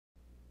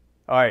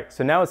All right,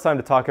 so now it's time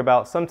to talk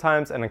about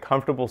sometimes an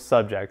uncomfortable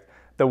subject,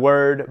 the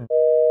word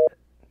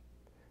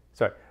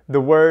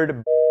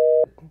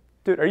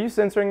dude, are you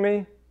censoring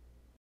me?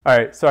 All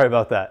right, sorry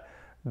about that.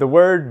 The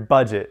word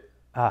budget.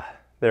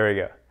 There we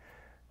go.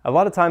 A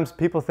lot of times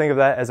people think of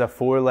that as a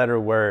four-letter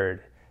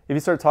word. If you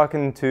start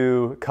talking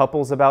to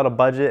couples about a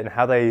budget and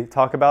how they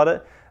talk about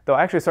it, they'll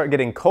actually start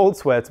getting cold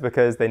sweats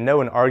because they know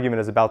an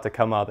argument is about to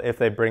come up if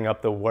they bring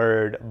up the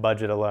word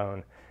budget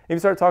alone. If you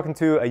start talking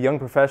to a young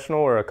professional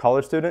or a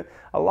college student,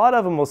 a lot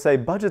of them will say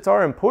budgets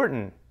are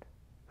important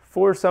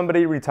for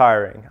somebody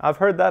retiring. I've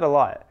heard that a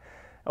lot.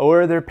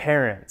 Or their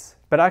parents.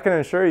 But I can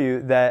assure you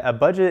that a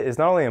budget is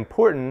not only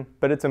important,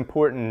 but it's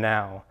important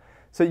now.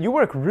 So you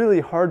work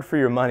really hard for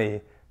your money,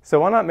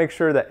 so why not make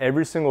sure that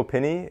every single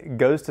penny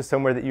goes to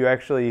somewhere that you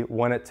actually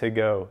want it to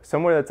go,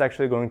 somewhere that's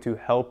actually going to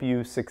help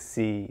you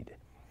succeed.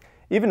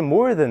 Even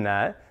more than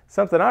that,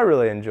 something I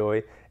really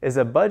enjoy is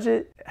a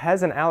budget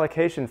has an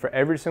allocation for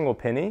every single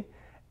penny,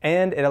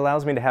 and it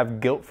allows me to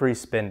have guilt-free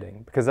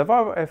spending. Because if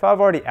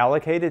I've already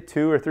allocated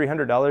 $200 or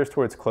 $300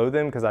 towards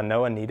clothing because I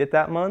know I need it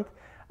that month,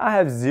 I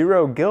have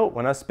zero guilt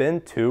when I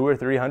spend $200 or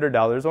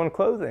 $300 on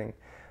clothing.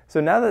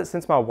 So now that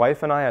since my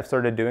wife and I have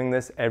started doing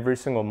this every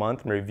single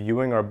month and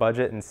reviewing our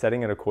budget and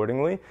setting it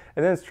accordingly,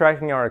 and then it's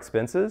tracking our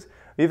expenses,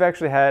 we've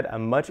actually had a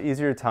much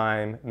easier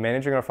time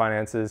managing our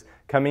finances,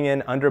 coming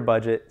in under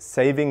budget,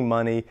 saving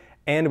money,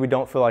 and we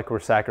don't feel like we're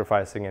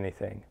sacrificing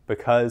anything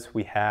because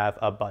we have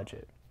a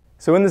budget.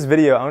 So in this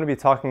video, I'm going to be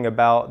talking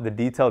about the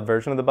detailed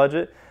version of the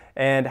budget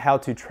and how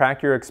to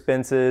track your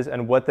expenses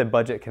and what the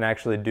budget can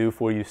actually do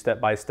for you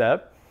step by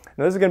step.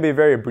 Now this is going to be a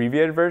very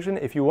abbreviated version.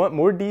 If you want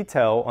more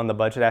detail on the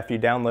budget after you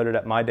download it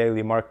at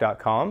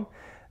mydailymark.com,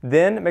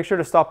 then make sure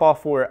to stop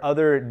off for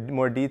other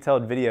more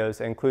detailed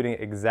videos, including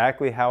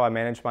exactly how I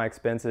manage my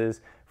expenses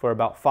for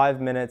about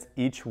 5 minutes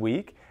each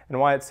week and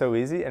why it's so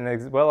easy, and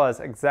as well as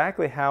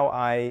exactly how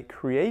I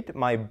create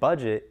my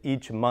budget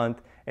each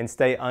month and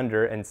stay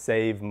under and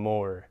save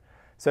more.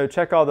 So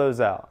check all those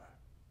out.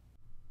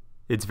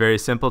 It's very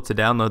simple to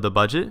download the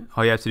budget.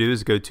 All you have to do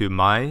is go to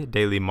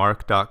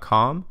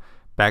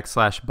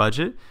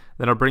mydailymark.com/budget.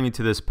 Then I'll bring you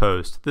to this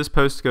post. This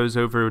post goes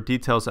over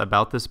details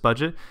about this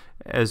budget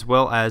as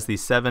well as the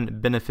 7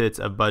 benefits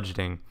of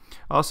budgeting.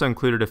 I also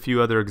included a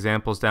few other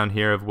examples down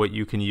here of what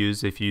you can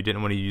use if you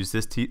didn't want to use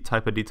this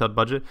type of detailed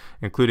budget,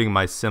 including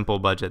my simple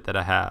budget that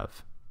I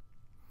have.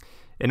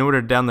 In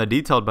order to download the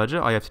detailed budget,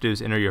 all you have to do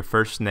is enter your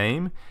first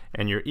name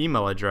and your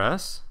email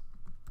address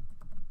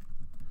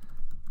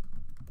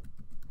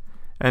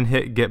and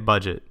hit Get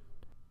Budget.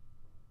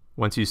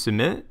 Once you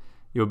submit,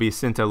 you'll be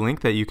sent a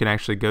link that you can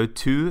actually go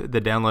to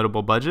the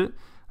downloadable budget,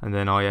 and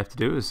then all you have to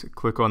do is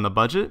click on the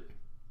budget,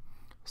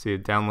 see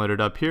it downloaded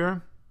up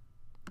here,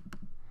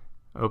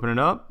 open it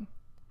up,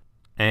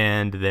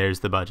 and there's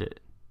the budget.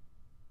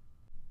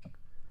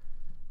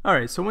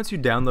 Alright, so once you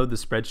download the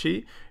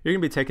spreadsheet, you're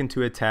going to be taken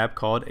to a tab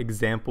called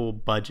Example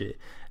Budget.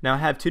 Now I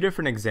have 2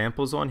 different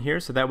examples on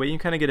here, so that way you can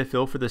kind of get a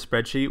feel for the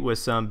spreadsheet with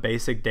some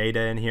basic data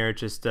in here,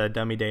 just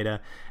dummy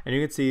data. And you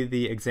can see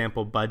the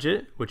example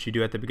budget, which you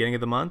do at the beginning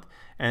of the month,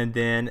 and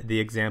then the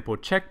example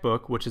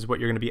checkbook, which is what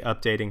you're going to be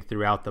updating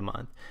throughout the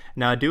month.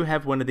 Now I do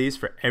have one of these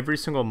for every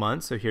single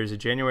month, so here's a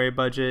January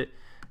budget,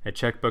 a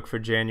checkbook for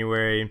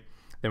January,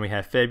 then we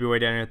have February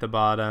down here at the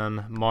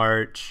bottom,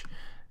 March,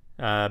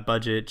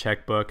 budget,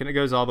 checkbook, and it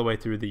goes all the way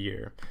through the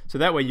year. So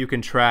that way you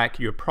can track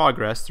your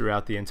progress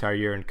throughout the entire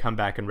year and come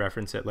back and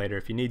reference it later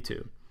if you need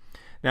to.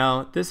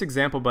 Now this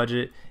example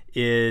budget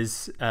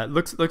is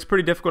looks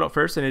pretty difficult at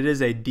first, and it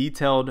is a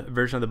detailed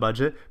version of the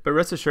budget, but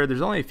rest assured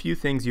there's only a few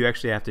things you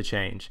actually have to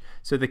change.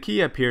 So the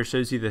key up here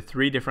shows you the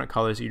 3 different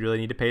colors that you really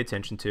need to pay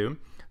attention to.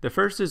 The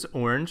first is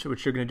orange,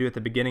 which you're going to do at the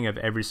beginning of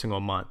every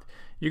single month.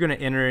 You're going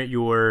to enter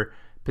your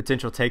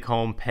potential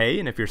take-home pay,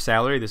 and if your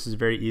salary, this is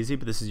very easy,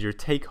 but this is your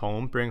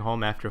take-home, bring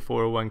home after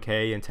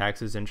 401k and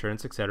taxes,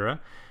 insurance, etc.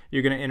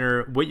 You're going to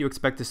enter what you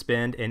expect to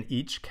spend in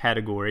each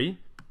category,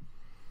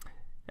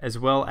 as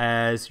well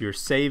as your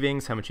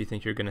savings, how much you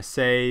think you're going to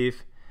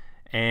save,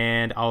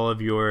 and all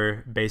of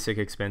your basic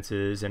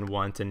expenses and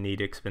want and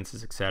need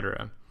expenses,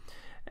 etc.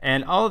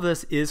 And all of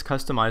this is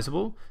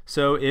customizable,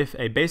 so if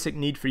a basic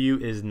need for you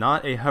is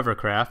not a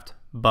hovercraft,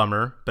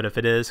 bummer, but if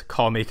it is,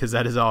 call me because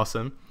that is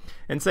awesome.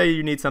 And say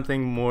you need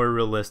something more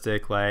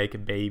realistic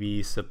like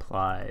baby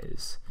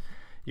supplies.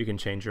 You can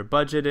change your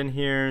budget in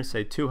here,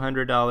 say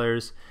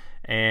 $200,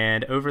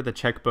 and over the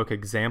checkbook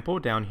example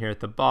down here at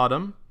the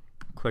bottom,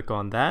 click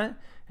on that,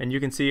 and you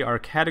can see our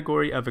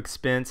category of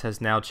expense has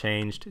now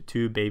changed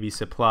to baby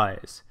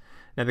supplies.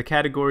 Now the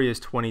category is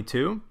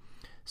 22,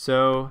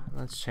 so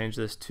let's change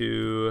this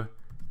to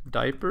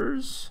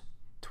diapers,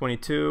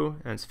 22,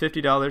 and it's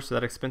 $50, so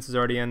that expense is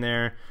already in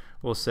there.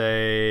 We'll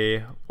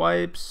say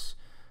wipes,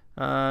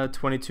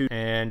 22,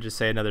 and just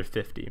say another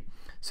 50.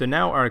 So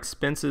now our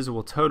expenses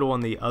will total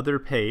on the other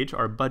page,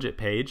 our budget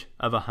page,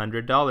 of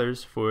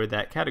 $100 for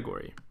that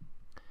category.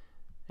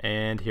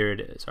 And here it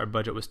is. Our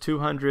budget was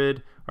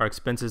 $200. Our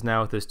expenses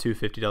now with those $2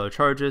 $50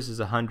 charges is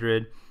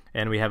 $100,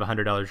 and we have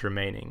 $100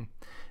 remaining.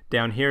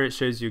 Down here, it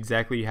shows you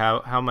exactly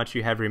how much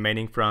you have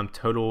remaining from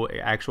total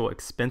actual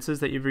expenses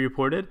that you've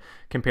reported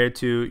compared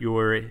to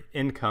your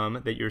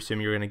income that you assume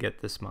you're going to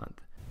get this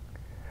month.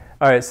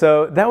 All right,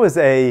 so that was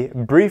a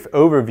brief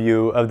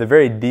overview of the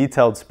very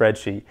detailed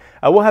spreadsheet.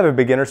 I will have a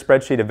beginner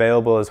spreadsheet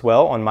available as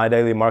well on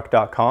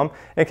mydailymark.com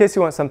in case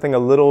you want something a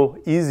little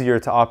easier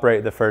to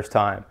operate the first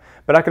time.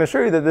 But I can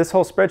assure you that this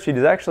whole spreadsheet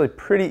is actually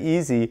pretty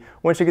easy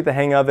once you get the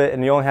hang of it,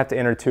 and you only have to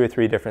enter 2 or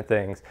 3 different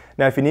things.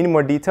 Now, if you need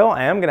more detail,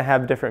 I am going to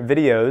have different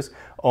videos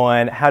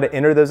on how to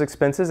enter those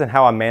expenses and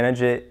how I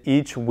manage it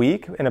each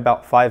week in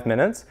about 5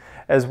 minutes,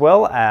 as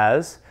well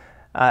as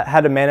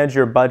how to manage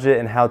your budget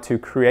and how to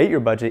create your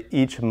budget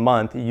each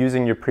month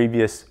using your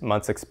previous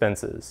month's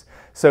expenses.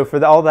 So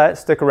for all that,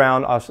 stick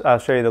around. I'll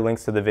show you the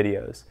links to the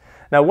videos.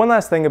 Now, one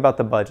last thing about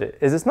the budget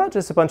is it's not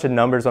just a bunch of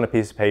numbers on a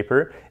piece of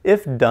paper.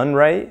 If done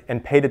right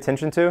and paid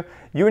attention to,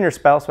 you and your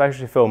spouse will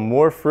actually feel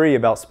more free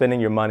about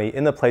spending your money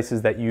in the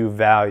places that you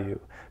value.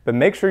 But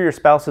make sure your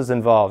spouse is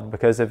involved,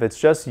 because if it's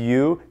just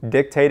you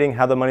dictating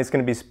how the money's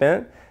going to be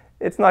spent,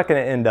 it's not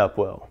going to end up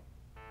well.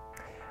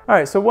 All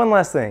right, so one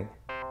last thing.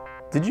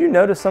 Did you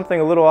notice something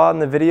a little odd in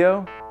the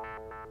video?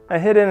 I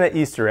hid in an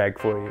Easter egg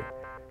for you.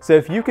 So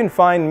if you can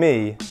find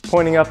me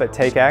pointing up at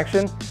Take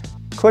Action,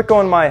 click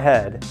on my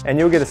head and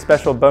you'll get a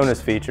special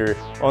bonus feature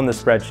on the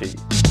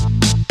spreadsheet.